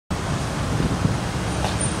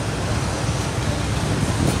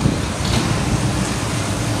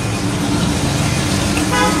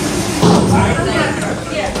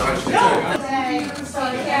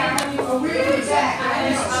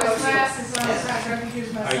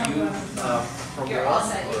Are you from Wall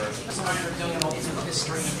or?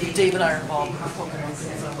 Dave and I are involved.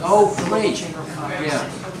 Oh, great. Yeah.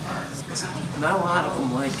 Not a lot of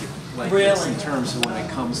them like it, like this in terms of when it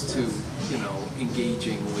comes to, you know,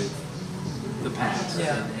 engaging with the past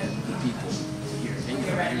and the people here. And,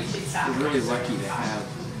 you know, you're really lucky to have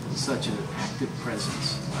such an active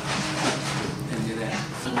presence.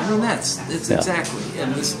 And I mean, it's exactly,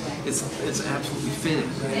 and it's absolutely fitting.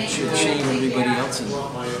 It should shame everybody else in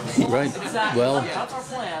Right. Exactly. Well, That's our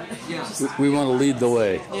plan. Yeah. we want to lead the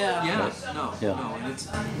way. Yeah. No, and it's,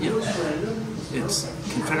 you know, it's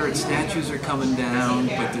Confederate statues are coming down,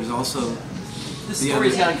 but there's also This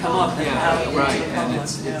story's got to come up. Yeah, right, and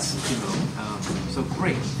it's you know, so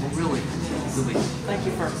great. Well, really. Thank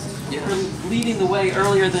you for leading the way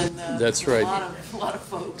earlier than That's right. a lot of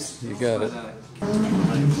folks. You got it.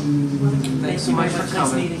 Thanks so much for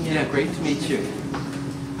coming. Meeting you. Yeah, great to meet you.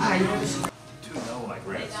 Hi. To Noah, my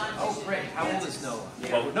grandson. Oh, great. How old is Noah?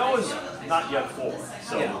 Well, Noah's not yet 4,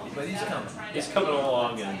 so Yeah, but he's coming. he's coming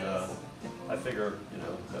along, and I figure, you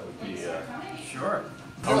know, that would be Sure.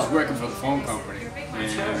 I was working for the phone company,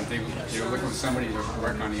 and they were looking for somebody to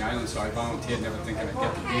work on the island, so I volunteered, never thinking I'd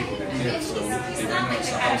get the gig when I did. So they rented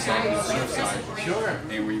us a house out on the surf side. Sure.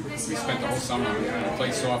 And we spent the whole summer on there. We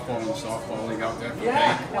played softball in the softball league out there for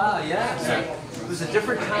Yeah. pay. Wow. Yeah. It was a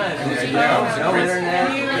different time. It was no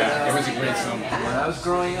internet. Yeah, it was a great summer. When I was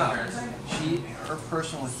growing up, her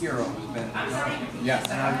personal hero was Ben. Yeah.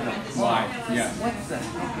 And I was like, Why? Yeah. what the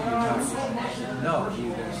heck are you talking about? No,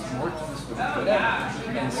 there's more to this than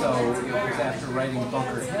whatever. And so it was after writing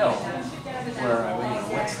Bunker Hill where I went,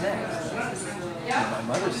 what's next? And my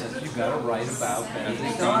mother says, you've got to write about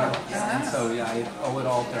Benedict Arnold. And so I owe it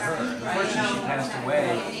all to her. Unfortunately, she passed away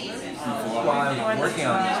while I was working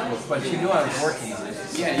on this book, but she knew I was working on it.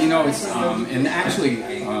 Yeah, you know, it's, and actually,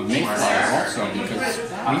 Mayflower also, because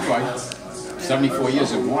Levi, 74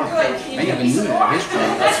 years of war, I never knew the history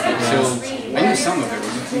until, I knew some of it.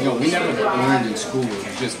 You know, we never learned in school. It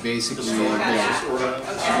was just basically, you know,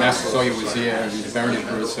 Master Sawyer was here, he was buried in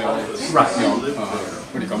Birds Hill, Right. you know,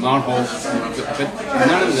 what do you call Mount Hope, but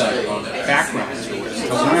none of the background to it.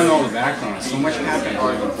 So learning all the background, so much happened.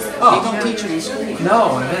 They don't teach it in school.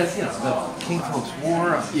 No, and that's, you know, the King Folks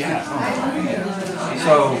War. Yeah.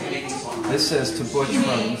 So this says to Butch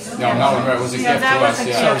from. No, it was a gift to us, So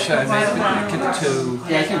yeah. should I make it to?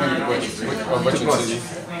 Yeah, I think we could Butch and City.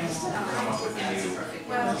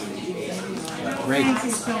 Great.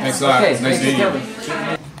 Thanks a lot. Okay, Nice meeting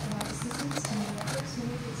you.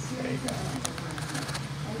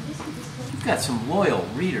 You've got some loyal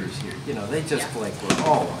readers here. You know, they just like were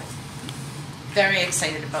all like. Very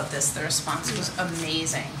excited about this. The response was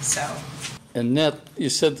amazing. So, And Nat, you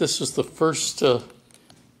said this was the first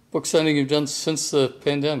book signing you've done since the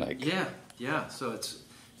pandemic. Yeah. So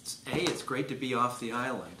it's great to be off the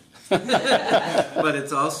island, but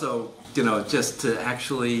it's also, you know, just to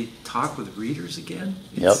actually talk with readers again.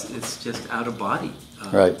 It's just out of body.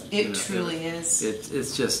 Right. it truly is.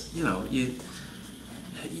 It's just, you know, you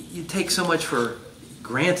take so much for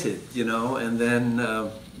granted, you know, and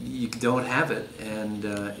then you don't have it, and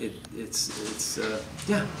it's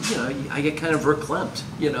yeah, you know, I get kind of verklempt,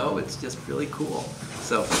 you know. It's just really cool.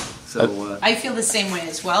 So I feel the same way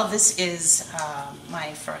as well. This is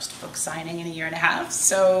my first book signing in a year and a half,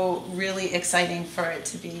 so really exciting for it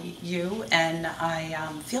to be you. And I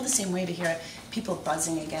feel the same way to hear people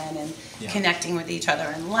buzzing again and connecting with each other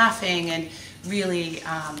and laughing and really,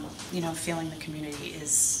 you know, feeling the community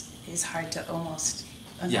is hard to almost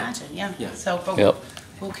imagine. Yeah. So, but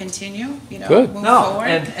we'll continue. You know, move forward.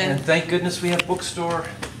 And thank goodness we have bookstore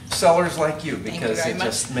sellers like you, Thank you because very it much.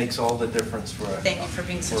 just makes all the difference for Thank you for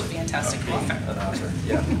being such a fantastic author. an author.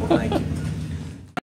 Yeah, well, thank you.